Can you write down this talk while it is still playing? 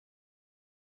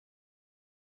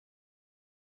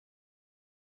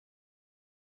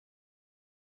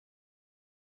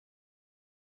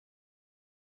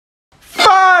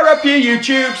up your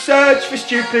YouTube, search for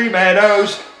Stukeley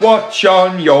Meadows, watch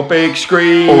on your big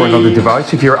screen. Or another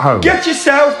device if you're at home. Get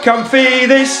yourself comfy,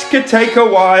 this could take a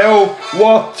while.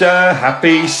 What a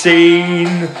happy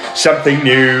scene. Something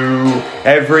new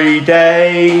every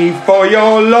day for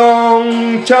your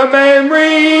long-term memory.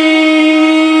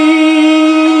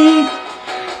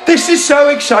 This is so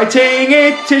exciting,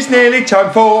 it is nearly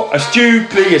time for a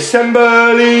Stukeley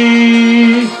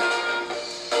assembly.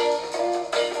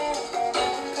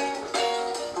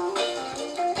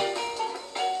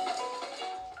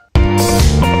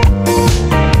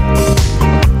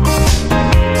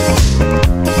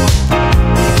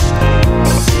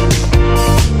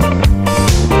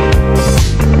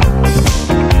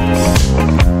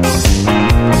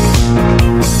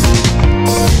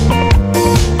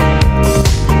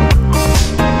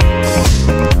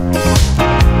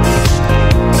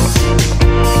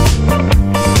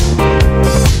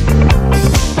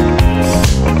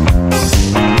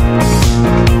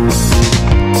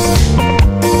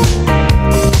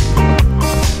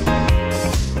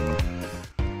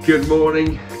 Good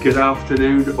morning, good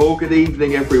afternoon, or good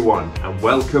evening everyone, and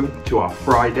welcome to our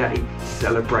Friday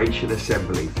celebration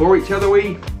assembly. For each other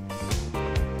we,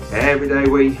 every day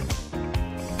we,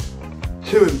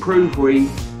 to improve we,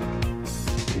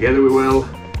 together we will.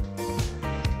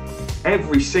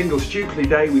 Every single Stukeley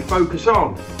day we focus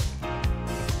on.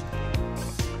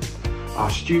 Our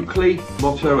Stukeley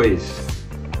motto is,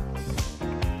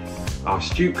 our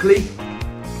Stukeley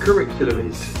curriculum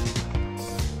is,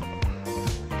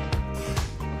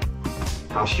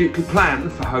 our Stukeley plan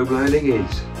for home learning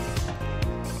is.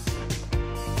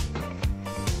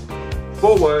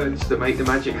 4 words that make the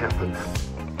magic happen.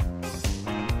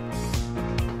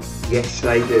 Yes,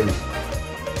 they do.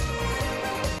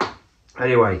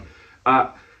 Anyway,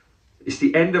 it's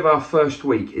the end of our first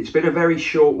week. It's been a very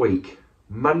short week.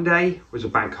 Monday was a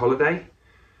bank holiday.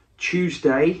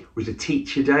 Tuesday was a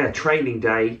teacher day, a training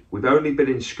day. We've only been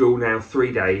in school now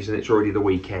 3 days and it's already the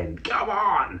weekend. Come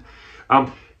on!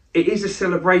 It is a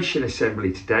celebration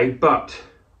assembly today, but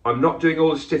I'm not doing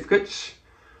all the certificates.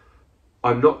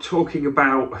 I'm not talking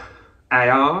about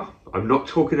AR. I'm not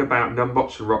talking about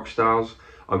Numbots and Rockstars.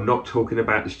 I'm not talking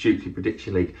about the Stukeley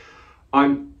Prediction League.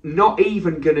 I'm not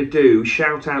even going to do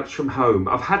shout outs from home.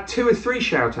 I've had 2 or 3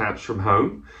 shout outs from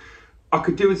home. I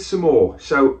could do with some more.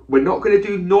 So we're not going to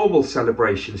do normal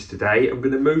celebrations today. I'm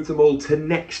going to move them all to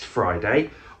next Friday.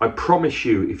 I promise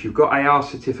you, if you've got AR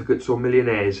certificates or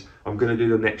millionaires, I'm going to do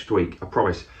them next week, I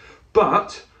promise.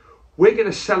 But we're going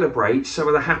to celebrate some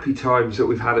of the happy times that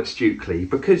we've had at Stukeley,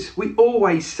 because we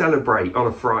always celebrate on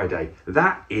a Friday.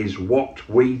 That is what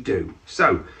we do.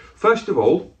 So, first of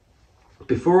all,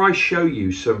 before I show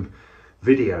you some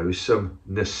videos, some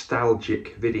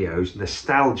nostalgic videos,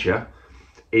 nostalgia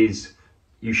is,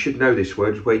 you should know this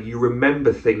word, where you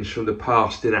remember things from the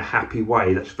past in a happy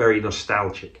way. That's very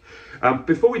nostalgic.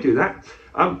 Before we do that,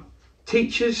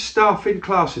 teachers, staff in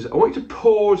classes, I want you to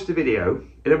pause the video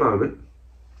in a moment.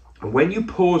 And when you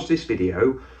pause this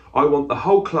video, I want the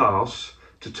whole class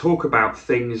to talk about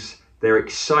things they're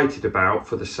excited about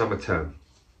for the summer term.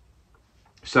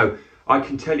 So I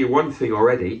can tell you one thing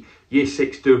already, Year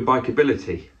 6 doing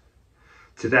bikeability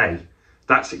today.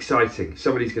 That's exciting.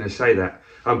 Somebody's going to say that.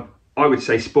 I would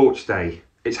say sports day.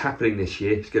 It's happening this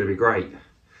year. It's going to be great.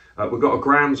 We've got a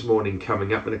grounds morning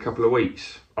coming up in a couple of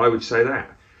weeks. I would say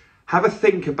that. Have a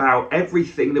think about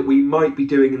everything that we might be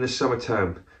doing in the summer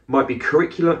term. Might be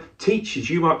curriculum. Teachers,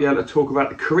 you might be able to talk about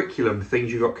the curriculum,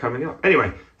 things you've got coming up.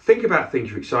 Anyway, think about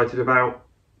things you're excited about.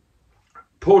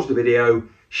 Pause the video,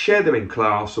 share them in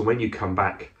class, and when you come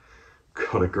back,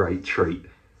 got a great treat.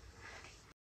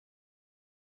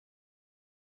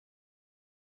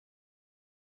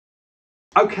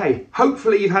 Okay,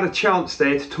 hopefully you've had a chance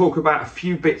there to talk about a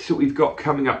few bits that we've got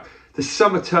coming up. The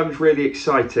summer term's really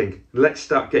exciting. Let's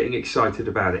start getting excited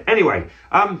about it. Anyway,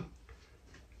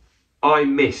 I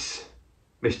miss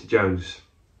Mr. Jones.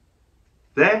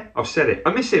 There, I've said it.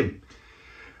 I miss him.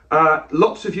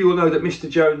 Lots of you will know that Mr.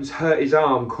 Jones hurt his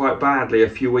arm quite badly a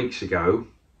few weeks ago.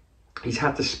 He's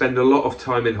had to spend a lot of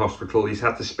time in hospital. He's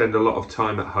had to spend a lot of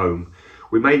time at home.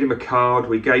 We made him a card.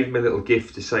 We gave him a little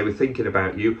gift to say we're thinking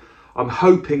about you. I'm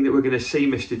hoping that we're going to see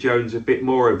Mr. Jones a bit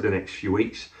more over the next few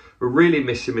weeks. We really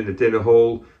miss him in the dinner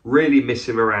hall, really miss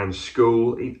him around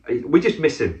school. We just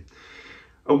miss him.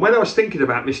 And when I was thinking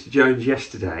about Mr. Jones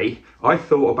yesterday, I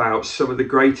thought about some of the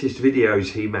greatest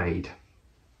videos he made.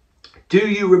 Do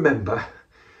you remember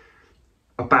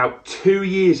about 2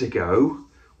 years ago,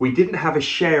 we didn't have a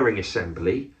sharing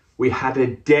assembly, we had a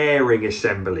daring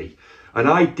assembly. And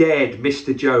I dared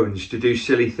Mr. Jones to do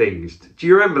silly things. Do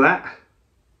you remember that?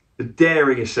 The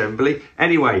daring assembly.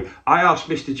 Anyway, I asked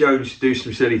Mr. Jones to do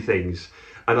some silly things,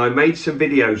 and I made some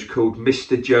videos called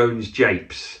Mr. Jones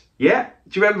Japes. Yeah,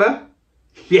 do you remember?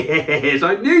 Yes,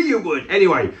 I knew you would.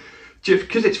 Anyway, just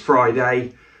because it's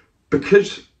Friday,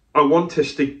 because I want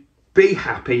us to be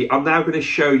happy, I'm now going to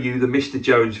show you the Mr.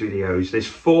 Jones videos. There's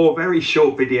 4 very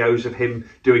short videos of him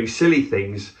doing silly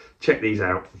things. Check these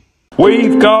out.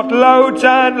 We've got loads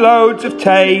and loads of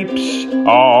tapes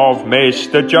of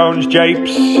Mr. Jones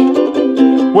Japes.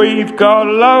 We've got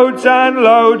loads and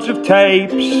loads of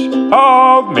tapes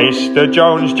of Mr.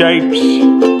 Jones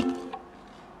Japes.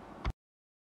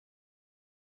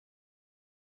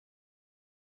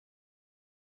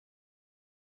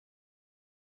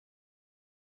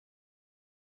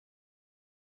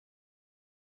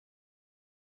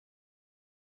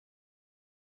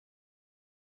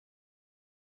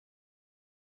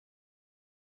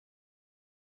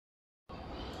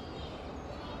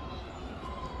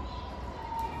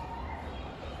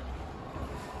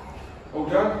 All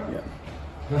done?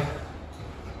 Yeah.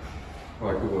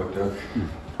 Right, good work, Doug.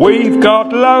 We've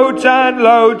got loads and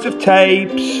loads of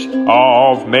tapes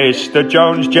of Mr.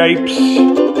 Jones Japes.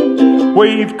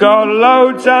 We've got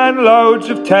loads and loads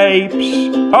of tapes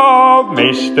of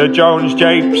Mr. Jones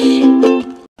Japes.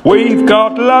 We've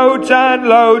got loads and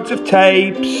loads of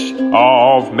tapes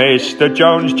of Mr.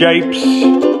 Jones Japes.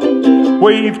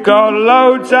 We've got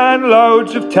loads and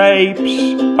loads of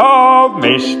tapes of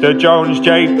Mr. Jones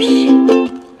Japes.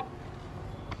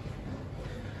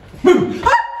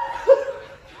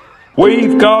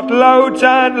 We've got loads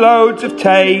and loads of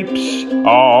tapes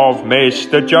of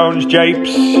Mr. Jones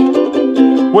Japes.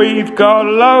 We've got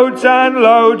loads and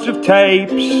loads of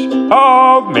tapes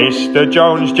of Mr.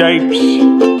 Jones Japes.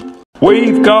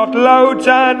 We've got loads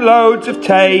and loads of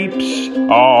tapes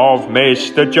of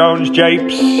Mr. Jones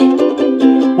Japes.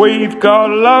 We've got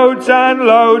loads and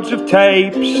loads of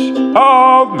tapes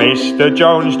of Mr.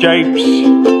 Jones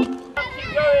Japes.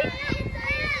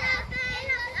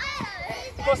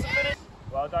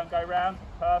 Well done, go round.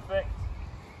 Perfect.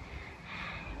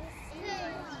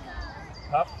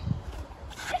 Up.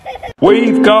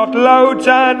 We've got loads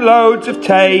and loads of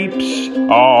tapes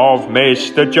of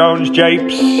Mr. Jones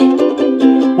Japes.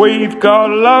 We've got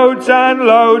loads and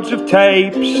loads of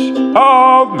tapes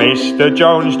of Mr.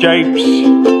 Jones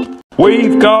Japes.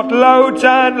 We've got loads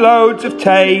and loads of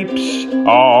tapes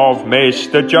of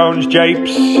Mr. Jones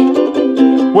Japes.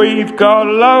 We've got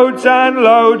loads and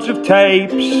loads of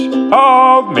tapes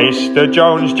of Mr.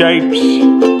 Jones Japes.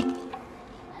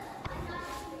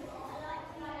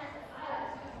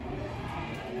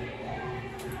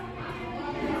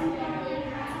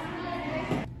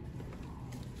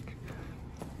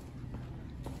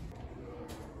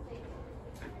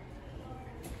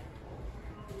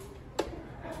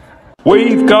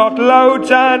 We've got loads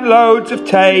and loads of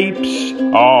tapes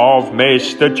of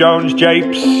Mr. Jones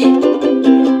Japes.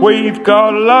 We've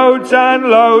got loads and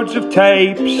loads of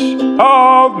tapes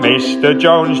of Mr.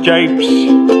 Jones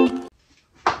Japes.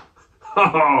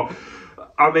 Oh,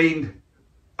 I mean,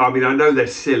 I know they're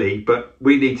silly, but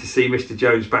we need to see Mr.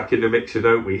 Jones back in the mixer,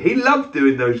 don't we? He loved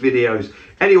doing those videos.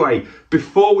 Anyway,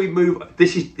 before we move,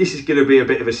 this is going to be a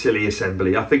bit of a silly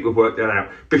assembly. I think we've worked that out.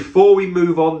 Before we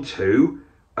move on to,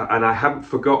 and I haven't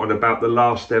forgotten about the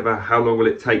last ever, how long will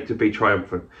it take to be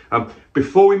triumphant?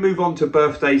 Before we move on to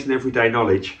birthdays and everyday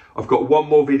knowledge, I've got one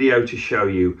more video to show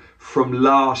you from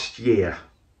last year.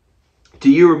 Do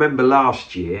you remember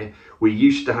last year? We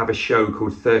used to have a show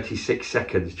called 36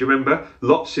 Seconds. Do you remember?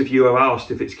 Lots of you have asked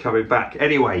if it's coming back.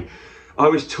 Anyway, I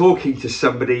was talking to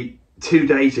somebody 2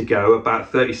 days ago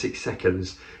about 36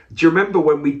 Seconds. Do you remember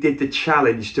when we did the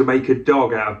challenge to make a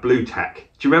dog out of blue tack?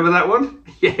 Do you remember that one?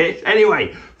 Yes.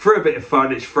 Anyway, for a bit of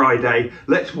fun, it's Friday.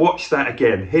 Let's watch that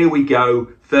again. Here we go,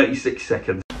 36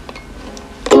 seconds.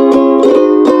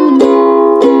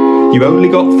 You've only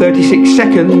got 36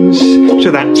 seconds,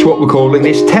 so that's what we're calling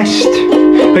this test.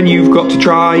 And you've got to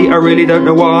try, I really don't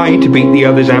know why, to beat the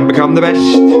others and become the best.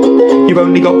 You've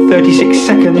only got 36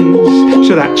 seconds,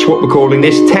 so that's what we're calling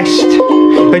this test.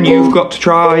 And you've got to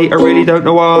try, I really don't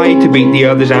know why, to beat the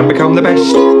others and become the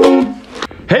best.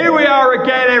 Here we are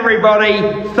again, everybody.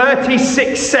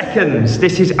 36 seconds.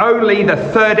 This is only the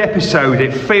 3rd episode.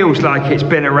 It feels like it's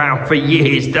been around for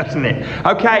years, doesn't it?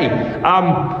 Okay,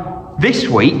 this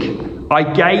week I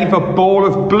gave a ball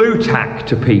of blue tack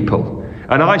to people.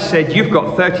 And I said, you've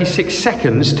got 36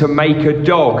 seconds to make a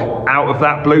dog out of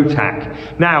that blue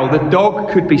tack. Now, the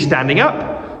dog could be standing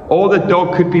up, or the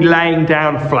dog could be laying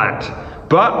down flat.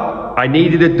 But I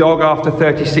needed a dog after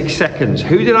 36 seconds.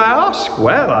 Who did I ask?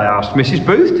 Well, I asked Mrs.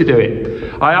 Booth to do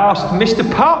it. I asked Mr.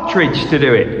 Partridge to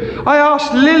do it. I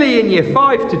asked Lily in year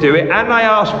 5 to do it, and I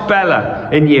asked Bella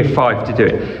in year 5 to do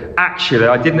it. Actually,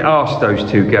 I didn't ask those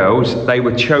two girls. They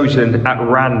were chosen at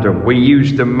random. We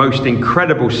used the most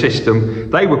incredible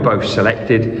system. They were both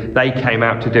selected. They came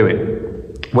out to do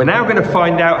it. We're now going to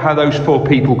find out how those 4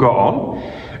 people got on.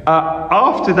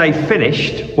 After they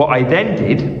finished, what I then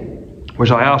did was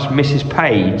I asked Mrs.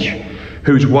 Page,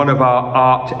 who's one of our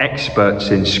art experts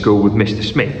in school with Mr.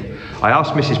 Smith. I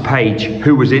asked Mrs. Page,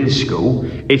 who was in school,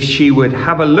 if she would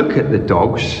have a look at the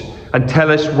dogs and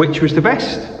tell us which was the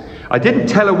best. I didn't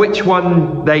tell her which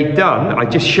one they'd done. I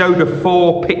just showed her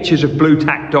 4 pictures of blue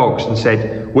tack dogs and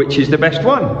said, which is the best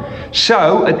one?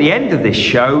 So at the end of this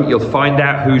show, you'll find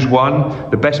out who's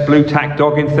won the best blue tack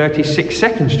dog in 36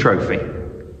 seconds trophy.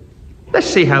 Let's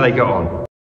see how they got on.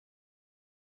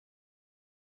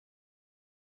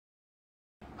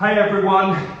 Hey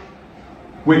everyone,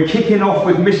 we're kicking off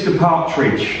with Mr.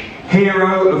 Partridge,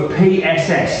 hero of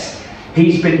PSS.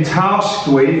 He's been tasked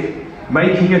with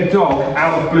making a dog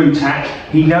out of blue tack.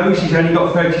 He knows he's only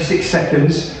got 36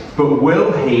 seconds, but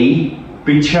will he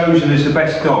be chosen as the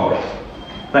best dog?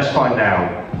 Let's find out.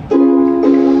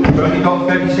 You've only got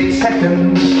 36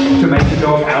 seconds to make a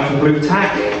dog out of blue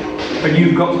tack, and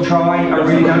you've got to try, I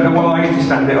really don't know why, to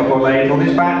stand it up or lay it on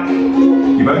its back.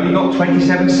 You've only got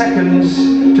 27 seconds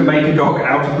to make a dog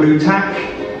out of blue tack,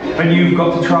 and you've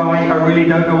got to try, I really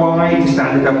don't know why, to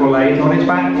stand it up or lay it on its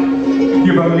back.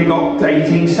 You've only got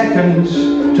 18 seconds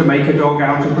to make a dog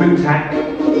out of blue tack,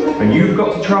 and you've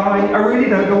got to try, I really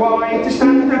don't know why, to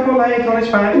stand it up or lay it on its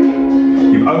back.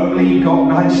 You've only got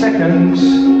 9 seconds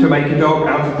to make a dog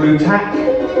out of blue tack,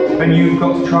 and you've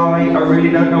got to try, I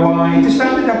really don't know why, to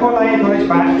stand it up or lay it on its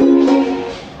back.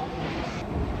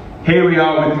 Here we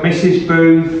are with Mrs.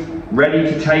 Booth, ready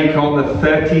to take on the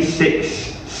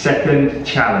 36-second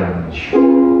challenge.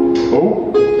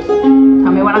 Oh.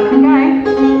 Tell me when I can go.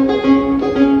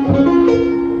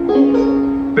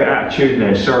 Bit out of tune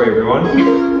there, sorry everyone.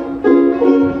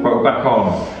 Right, we're back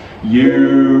on.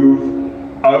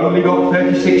 You've only got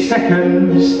 36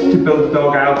 seconds to build a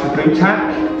dog out of blue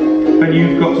tack, and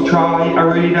you've got to try, I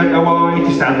really don't know why,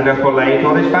 to stand it up or lay it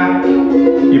on its back.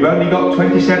 You've only got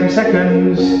 27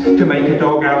 seconds to make a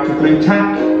dog out of blue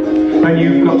tack, and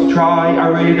you've got to try, I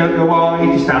really don't know why,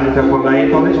 to stand it up or lay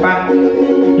it on its back.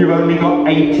 You've only got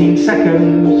 18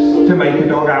 seconds to make a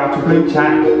dog out of blue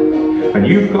tack, and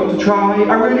you've got to try,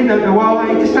 I really don't know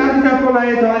why, to stand it up or lay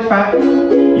it on its back.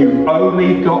 You've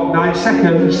only got 9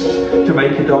 seconds to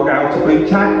make a dog out of blue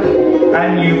tack,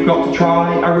 and you've got to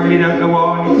try, I really don't know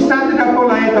why, to stand it up or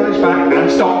lay it on its back,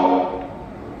 and stop.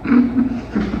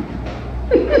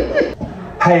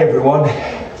 Hey everyone,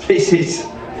 this is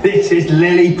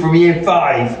Lily from year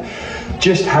 5.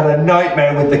 Just had a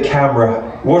nightmare with the camera.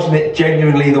 Wasn't it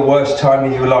genuinely the worst time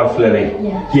of your life, Lily?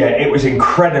 Yeah. Yeah, it was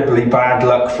incredibly bad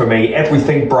luck for me.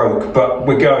 Everything broke, but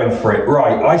we're going for it.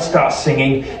 Right, I start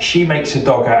singing, she makes a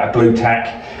dog out of blue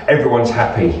tack, everyone's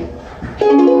happy.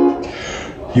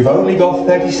 You've only got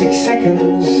 36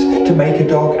 seconds to make a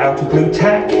dog out of blue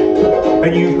tack,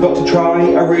 and you've got to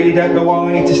try, I really don't know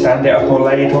why, to stand it up or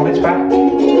lay it on its back.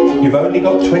 You've only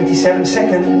got 27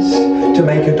 seconds to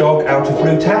make a dog out of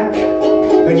blue tack,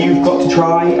 and you've got to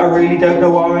try, I really don't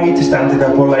know why, to stand it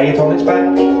up or lay it on its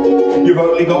back. You've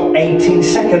only got 18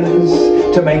 seconds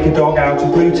to make a dog out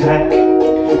of blue tack,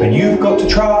 and you've got to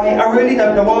try, I really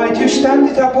don't know why, to stand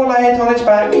it up or lay it on its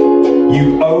back.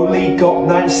 You've only got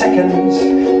 9 seconds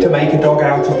to make a dog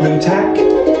out of blue tack,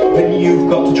 and you've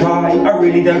got to try, I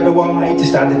really don't know why, to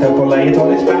stand it up or lay it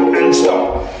on its back, and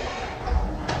stop.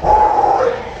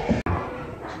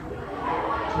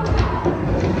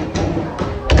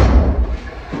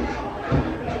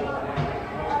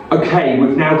 Okay,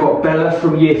 we've now got Bella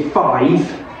from year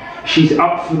 5. She's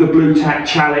up for the blue tack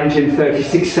challenge in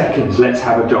 36 seconds. Let's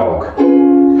have a dog.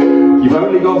 You've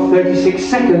only got 36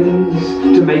 seconds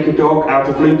to make a dog out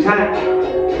of blue tack,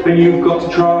 and you've got to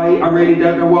try, I really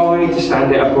don't know why, to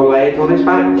stand it up or lay it on its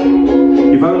back.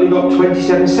 You've only got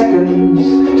 27 seconds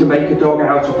to make a dog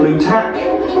out of blue tack,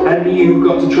 and you've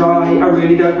got to try, I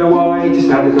really don't know why, to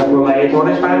stand it up or lay it on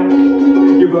its back.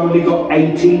 You've only got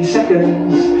 18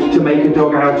 seconds to make a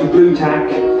dog out of blue tack,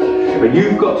 and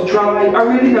you've got to try, I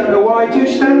really don't know why,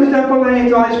 to stand it up or lay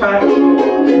it on its back.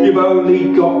 You've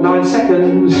only got 9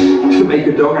 seconds to make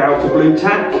a dog out of blue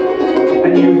tack,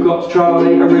 and you've got to try,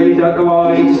 I really don't know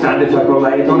why, to stand it up or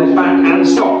lay it on its back, and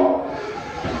stop.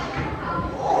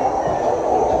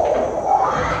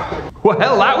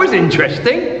 Well, that was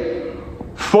interesting.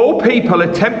 4 people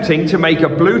attempting to make a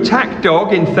blue tack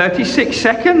dog in 36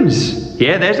 seconds.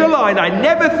 Yeah, there's a line I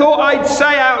never thought I'd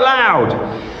say out loud.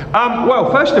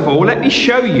 Well, first of all, let me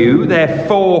show you their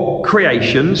 4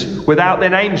 creations without their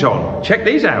names on. Check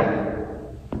these out.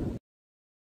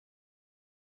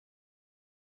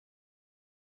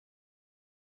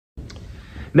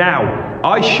 Now,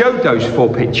 I showed those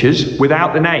 4 pictures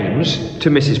without the names to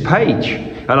Mrs. Page,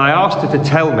 and I asked her to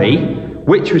tell me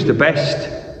which was the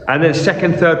best, and then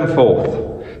 2nd, 3rd and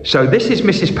 4th. So this is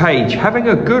Mrs. Page having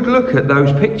a good look at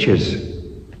those pictures.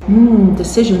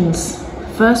 Decisions.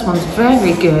 First one's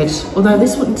very good, although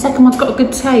this one, second one's got a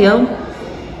good tail.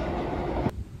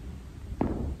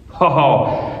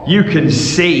 Oh, you can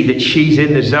see that she's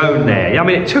in the zone there. I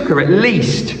mean, it took her at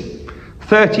least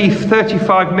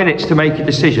 35 minutes to make a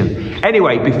decision.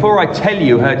 Anyway, before I tell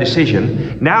you her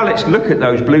decision, now let's look at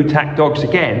those blue tack dogs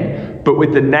again, but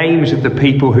with the names of the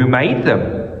people who made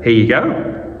them. Here you go.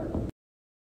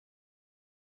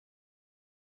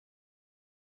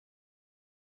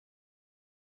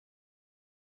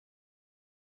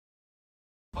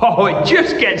 Oh, it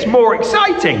just gets more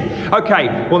exciting.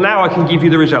 Okay, well now I can give you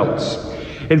the results.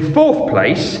 In 4th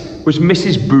place was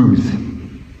Mrs. Booth.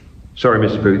 Sorry,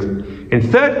 Mrs. Booth. In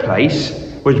 3rd place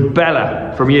was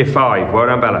Bella from year 5. Well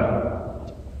done,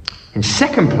 Bella. In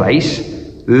 2nd place,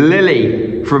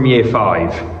 Lily from year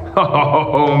 5.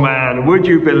 Oh man, would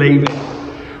you believe it?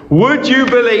 Would you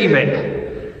believe it?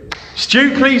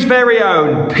 Stukeley's very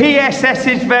own,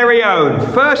 PSS's very own,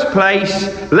 1st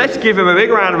place. Let's give him a big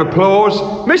round of applause.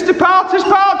 Mr.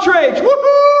 Partridge!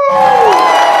 Woohoo!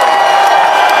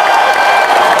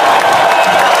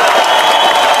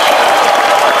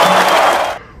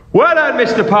 Well done,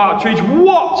 Mr. Partridge.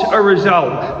 What a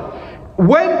result.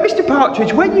 Mr.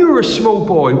 Partridge, when you were a small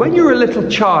boy, when you were a little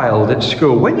child at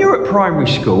school, when you were at primary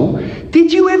school,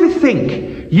 did you ever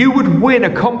think you would win a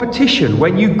competition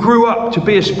when you grew up to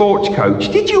be a sports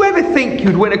coach? Did you ever think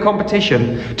you'd win a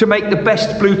competition to make the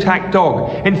best blue tack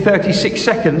dog in 36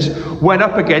 seconds when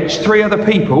up against 3 other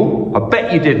people? I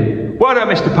bet you didn't. Well done,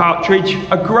 Mr. Partridge.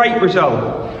 A great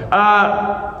result.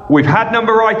 We've had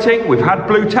number writing, we've had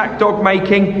blue tack dog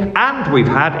making, and we've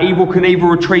had Evel Knievel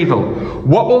retrieval.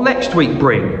 What will next week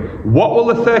bring? What will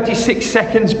the 36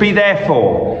 seconds be there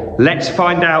for? Let's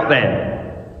find out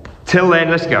then. Till then,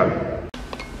 let's go.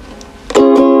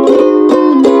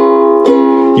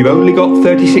 You've only got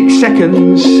 36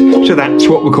 seconds, so that's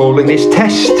what we're calling this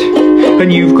test.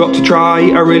 And you've got to try,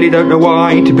 I really don't know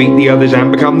why, to beat the others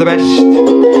and become the best.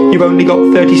 You've only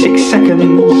got 36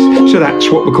 seconds, so that's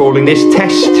what we're calling this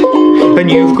test. And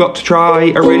you've got to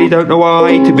try, I really don't know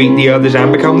why, to beat the others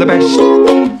and become the best.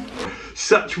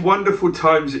 Such wonderful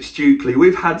times at Stukeley.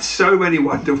 We've had so many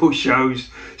wonderful shows,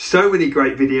 so many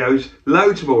great videos,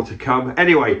 loads more to come.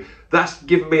 Anyway, that's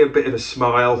given me a bit of a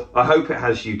smile. I hope it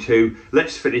has you too.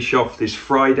 Let's finish off this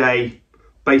Friday,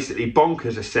 basically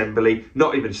bonkers assembly,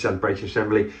 not even celebration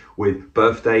assembly, with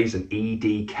birthdays and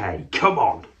EDK. Come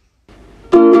on.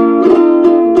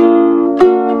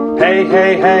 Hey,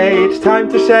 hey, hey, it's time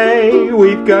to say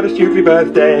we've got a Stukeley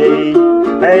birthday.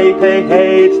 Hey, hey,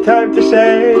 hey, it's time to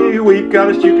say we've got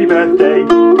a Stukeley birthday.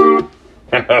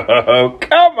 Oh,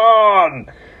 come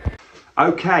on!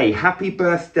 Okay, happy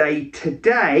birthday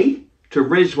today to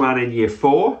Rizwan in year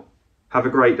 4. Have a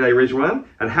great day, Rizwan.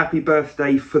 And happy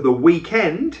birthday for the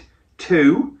weekend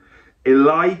to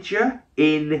Elijah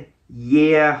in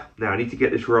year... Now, I need to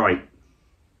get this right.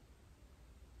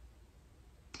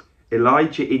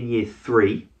 Elijah in year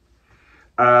 3.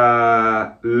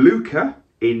 Luca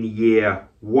in year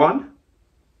 1.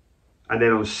 And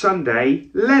then on Sunday,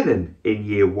 Lennon in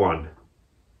year 1.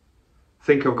 I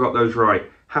think I've got those right.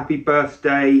 Happy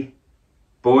birthday,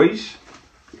 boys.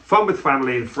 Fun with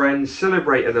family and friends.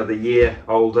 Celebrate another year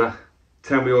older.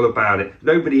 Tell me all about it.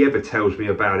 Nobody ever tells me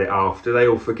about it after. They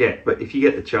all forget. But if you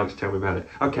get the chance, tell me about it.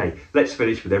 Okay, let's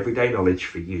finish with everyday knowledge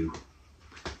for you.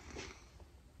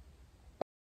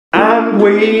 And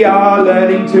we are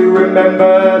learning to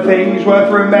remember things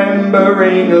worth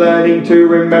remembering, learning to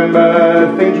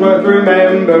remember things worth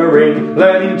remembering,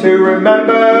 learning to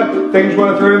remember things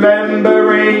worth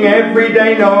remembering,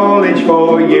 everyday knowledge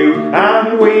for you.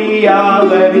 And we are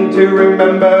learning to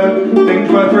remember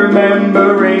things worth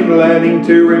remembering, learning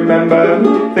to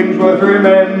remember things worth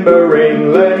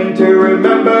remembering, learning to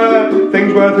remember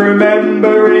things worth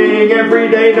remembering,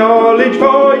 everyday knowledge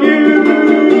for you.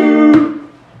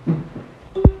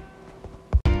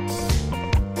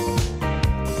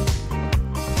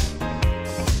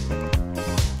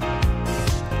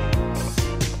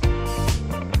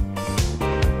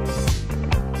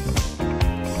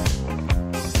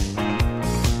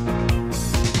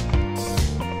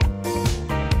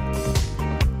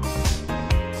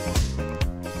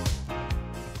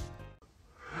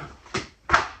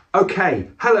 Okay,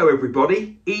 hello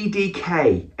everybody,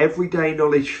 EDK, Everyday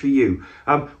Knowledge for You.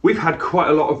 We've had quite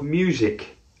a lot of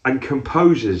music and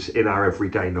composers in our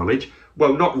Everyday Knowledge.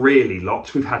 Well, not really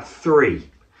lots, we've had 3.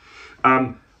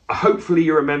 Hopefully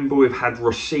you remember we've had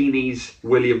Rossini's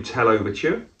William Tell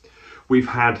Overture, we've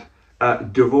had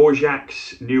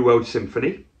Dvorak's New World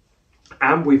Symphony,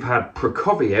 and we've had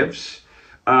Prokofiev's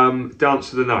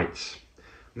Dance of the Nights.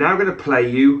 Now I'm going to play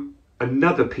you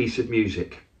another piece of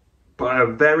music by a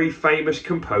very famous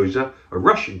composer, a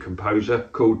Russian composer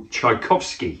called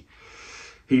Tchaikovsky.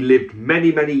 He lived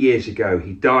many, many years ago.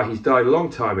 He's died a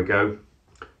long time ago.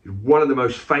 He's one of the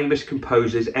most famous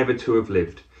composers ever to have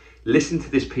lived. Listen to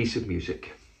this piece of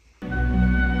music.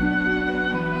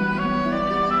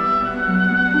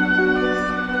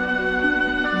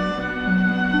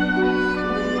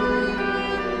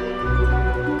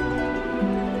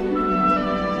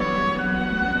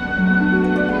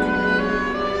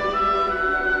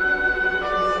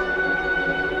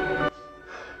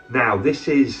 Now, this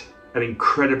is an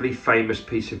incredibly famous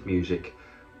piece of music.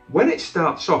 When it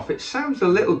starts off, it sounds a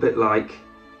little bit like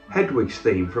Hedwig's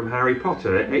theme from Harry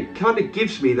Potter. It kind of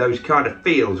gives me those kind of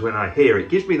feels when I hear it. It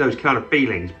gives me those kind of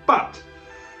feelings. But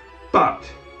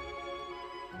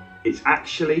it's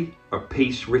actually a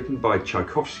piece written by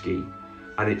Tchaikovsky,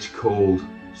 and it's called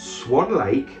Swan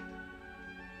Lake,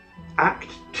 Act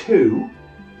 2,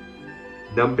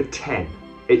 number 10.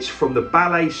 It's from the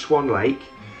ballet Swan Lake.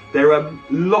 There are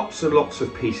lots and lots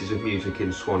of pieces of music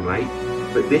in Swan Lake,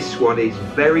 but this one is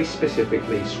very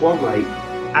specifically Swan Lake,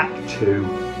 Act 2,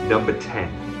 number 10.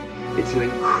 It's an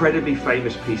incredibly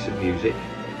famous piece of music.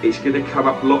 It's going to come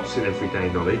up lots in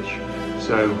Everyday Knowledge,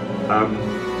 so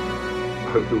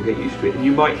hopefully we'll get used to it. And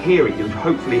you might hear it, you'll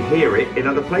hopefully hear it in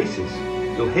other places.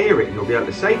 You'll hear it and you'll be able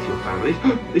to say to your families,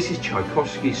 oh, this is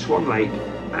Tchaikovsky's Swan Lake,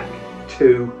 Act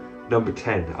 2, number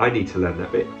 10. I need to learn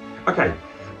that bit. Okay.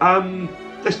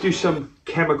 Let's do some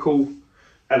chemical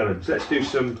elements. Let's do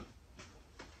some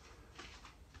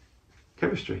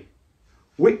chemistry.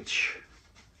 Which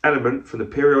element from the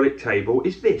periodic table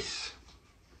is this?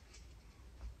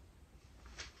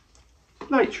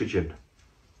 Nitrogen.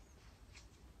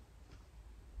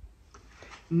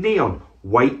 Neon.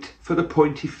 Wait for the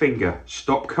pointy finger.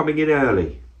 Stop coming in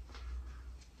early.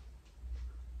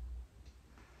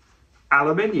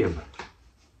 Aluminium.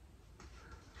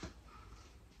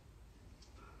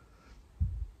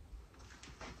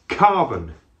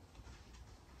 Carbon.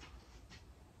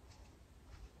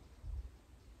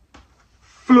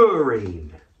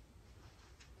 Fluorine.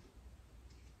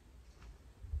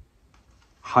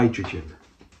 Hydrogen.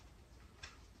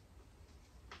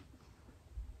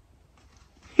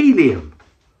 Helium.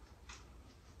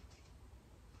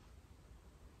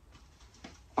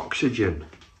 Oxygen.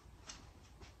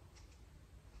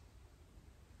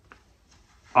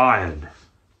 Iron.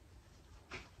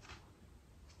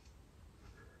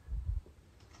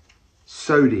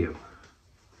 Sodium.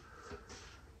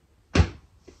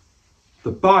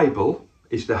 The Bible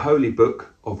is the holy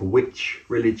book of which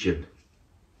religion?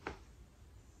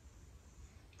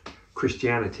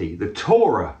 Christianity. The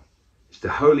Torah is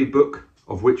the holy book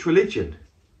of which religion?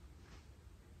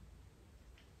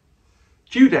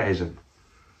 Judaism.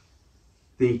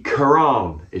 The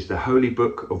Quran is the holy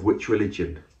book of which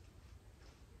religion?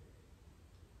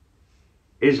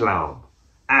 Islam.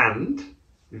 And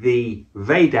the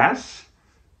Vedas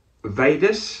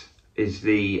is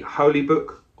the holy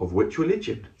book of which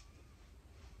religion?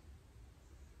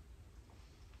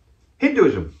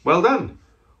 Hinduism. Well done.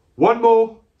 One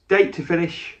more date to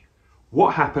finish.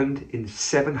 What happened in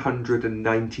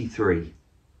 793?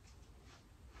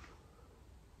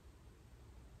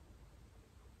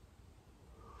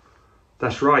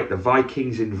 That's right, the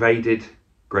Vikings invaded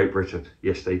Great Britain.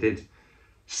 Yes, they did.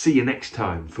 See you next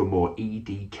time for more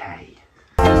EDK.